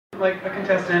like a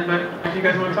contestant, but if you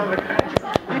guys want to talk about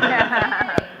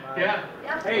it. Yeah.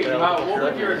 Hey, what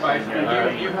would your advice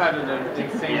be? You've had an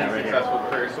insanely successful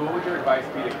career, so what would your advice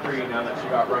be to Cree now that she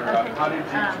got runner-up? How did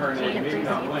you turn it, maybe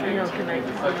not winning,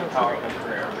 into such a powerful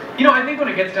career? You know, I think when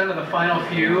it gets down to the final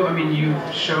few, I mean,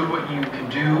 you've showed what you can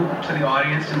do to the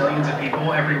audience, to millions of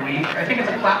people every week. I think it's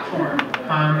a platform.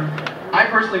 I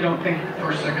personally don't think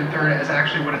first, second, third is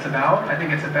actually what it's about. I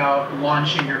think it's about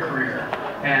launching your career.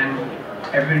 And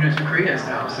everybody knows who Cree is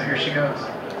now, so here she goes.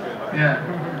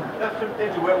 Yeah. That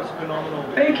duet was phenomenal.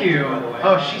 Thank you.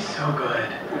 Oh, she's so good.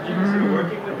 Would you consider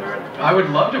working with her? I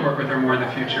would love to work with her more in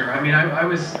the future. I mean, I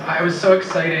was so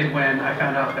excited when I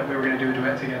found out that we were going to do a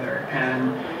duet together.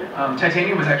 And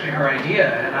Titanium was actually her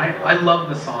idea, and I love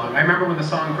the song. I remember when the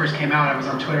song first came out, I was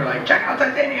on Twitter like, check out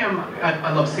Titanium!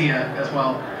 I love Sia as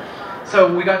well.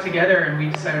 So we got together and we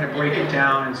decided to break it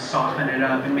down and soften it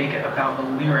up and make it about the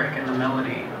lyric and the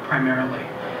melody primarily.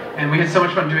 And we had so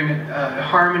much fun doing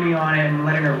harmony on it and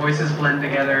letting our voices blend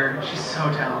together. She's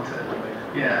so talented.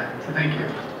 Yeah, so thank you.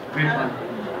 We had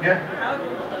fun.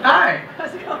 Yeah? Hi!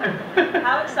 How's it going?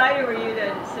 How excited were you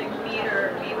to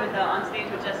meet with on stage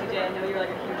with Jessie J? I know you're like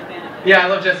a huge fan of it. Yeah, I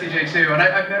love Jessie J too, and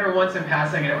I've met her once in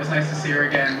passing, and it was nice to see her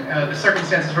again. The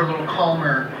circumstances were a little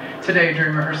calmer today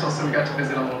during rehearsal, so we got to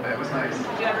visit a little bit. It was nice.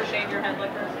 Did you ever shave your head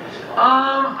like her?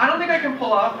 I don't think I can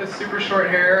pull off this super short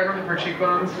hair. I don't have her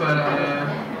cheekbones, but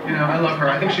you know, I love her.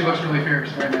 I think she looks really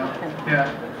fierce right now.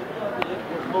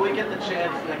 Yeah. Will we get the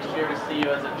chance next year to see you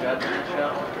as a judge on the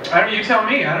show? I don't. You tell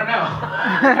me. I don't know.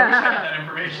 I wish I had that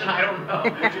information. I don't know.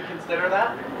 Would you consider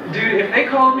that? Dude, if they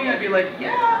called me, I'd be like,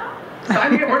 yeah.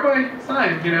 Sign me. Where do I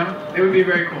sign? You know, it would be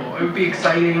very cool. It would be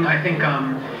exciting. I think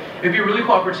it'd be a really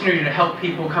cool opportunity to help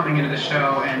people coming into the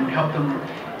show and help them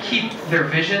keep their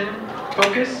vision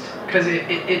focused. Because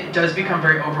it does become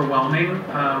very overwhelming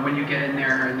when you get in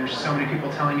there and there's so many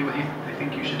people telling you what they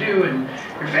think you should do, and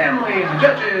your family and the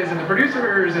judges and the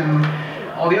producers and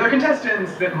all the other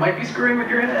contestants that might be screwing with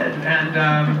your head.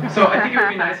 And so I think it would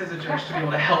be nice as a judge to be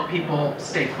able to help people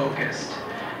stay focused.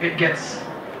 It gets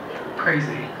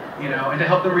crazy, you know, and to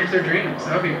help them reach their dreams.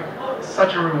 That would be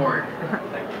such a reward.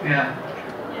 Yeah.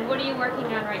 What are you working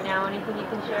on right now? Anything you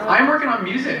can share with I'm us? working on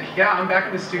music. Yeah, I'm back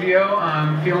in the studio,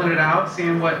 feeling it out,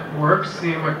 seeing what works,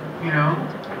 seeing what, you know,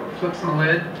 flips in the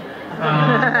lid.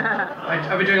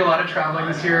 I've been doing a lot of traveling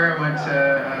this year. I went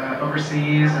to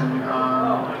overseas and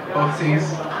both seas.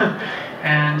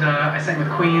 And I sang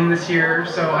with Queen this year,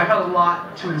 so I had a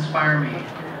lot to inspire me.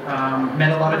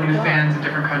 Met a lot of new fans in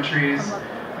different countries.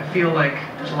 I feel like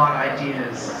there's a lot of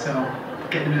ideas, so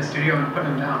getting into the studio and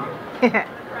putting them down.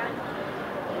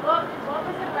 What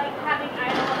was it like having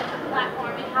Idol as a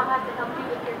platform, and how has it helped you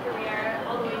with your career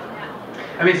all the way to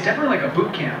now? I mean, it's definitely like a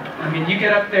boot camp. I mean, you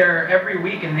get up there every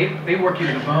week and they work you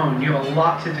to the bone. You have a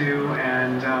lot to do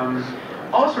and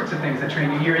all sorts of things that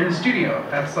train you. You're in the studio.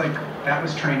 That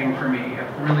was training for me.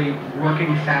 Really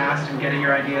working fast and getting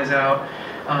your ideas out.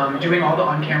 Doing all the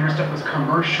on-camera stuff with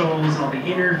commercials and all the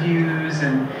interviews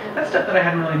and that's stuff that I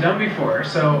hadn't really done before.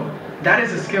 So that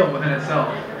is a skill within itself.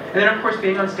 And then of course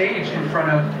being on stage in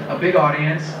front of a big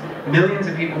audience, millions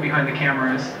of people behind the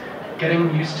cameras,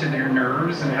 getting used to their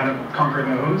nerves and how to conquer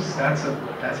those, that's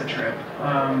a trip.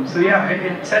 So yeah,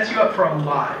 it sets you up for a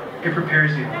lot. It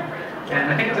prepares you.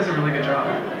 And I think it does a really good job.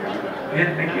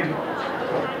 Yeah, thank you.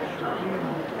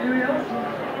 Anybody else?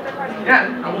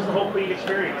 Yeah. How was the whole Queen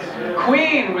experience?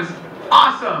 Queen was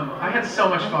awesome. I had so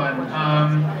much fun.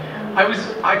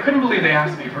 I couldn't believe they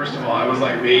asked me, first of all. I was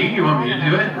like, me? You want me to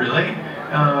do it? Really?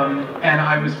 And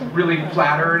I was really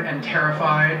flattered and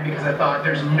terrified because I thought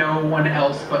there's no one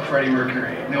else but Freddie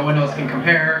Mercury. No one else can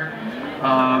compare.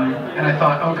 And I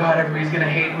thought, oh God, everybody's gonna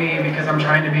hate me because I'm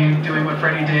trying to be doing what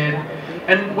Freddie did.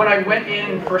 And when I went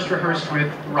in, first rehearsed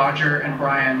with Roger and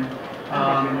Brian,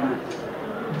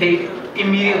 they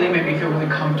immediately made me feel really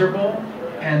comfortable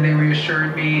and they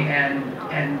reassured me,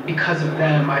 and because of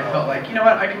them I felt like, you know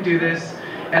what, I can do this.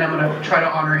 And I'm going to try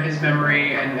to honor his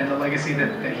memory and the legacy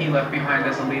that he left behind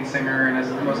as a lead singer and as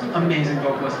the most amazing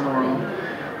vocalist in the world.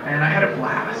 And I had a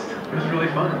blast. It was really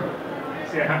fun.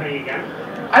 Is it happening again?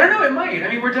 I don't know, it might. I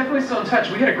mean, we're definitely still in touch.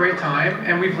 We had a great time,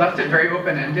 and we've left it very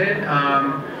open-ended.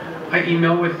 I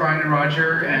email with Brian and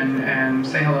Roger and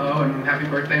say hello and happy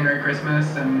birthday, Merry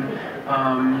Christmas, and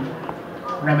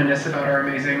reminisce about our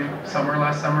amazing summer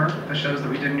last summer, the shows that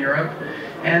we did in Europe.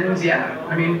 And yeah,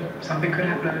 I mean, something could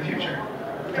happen in the future.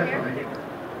 Definitely.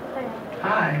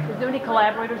 Hi. Is there any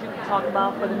collaborators you can talk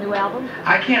about for the new album?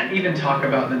 I can't even talk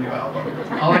about the new album.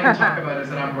 All I can talk about is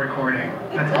that I'm recording.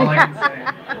 That's all I can say.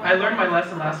 I learned my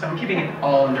lesson last time. I'm keeping it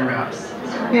all under wraps.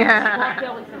 Claude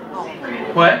Kelly says no.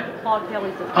 What? Claude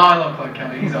Kelly says Oh, I love Claude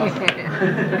Kelly. He's awesome. From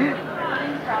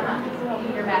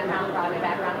your background, Broadway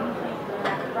background,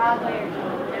 Broadway or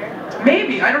theater?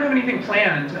 Maybe. I don't have anything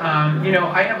planned. You know,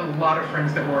 I have a lot of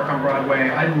friends that work on Broadway.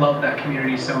 I love that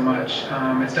community so much.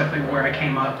 It's definitely where I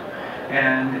came up,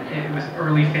 and it was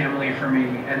early family for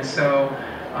me. And so,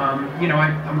 you know,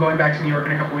 I'm going back to New York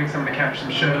in a couple weeks. I'm going to catch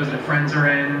some shows that friends are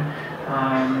in.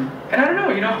 And I don't know,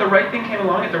 you know, if the right thing came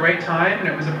along at the right time and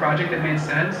it was a project that made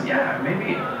sense, yeah,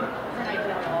 maybe.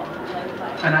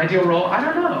 An ideal role? I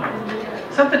don't know.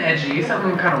 Something edgy,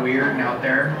 something kind of weird and out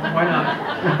there. Why not?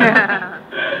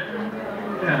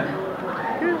 Yeah.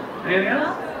 Anything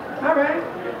else? All right.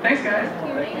 Thanks, guys.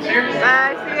 Cheers.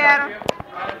 Bye.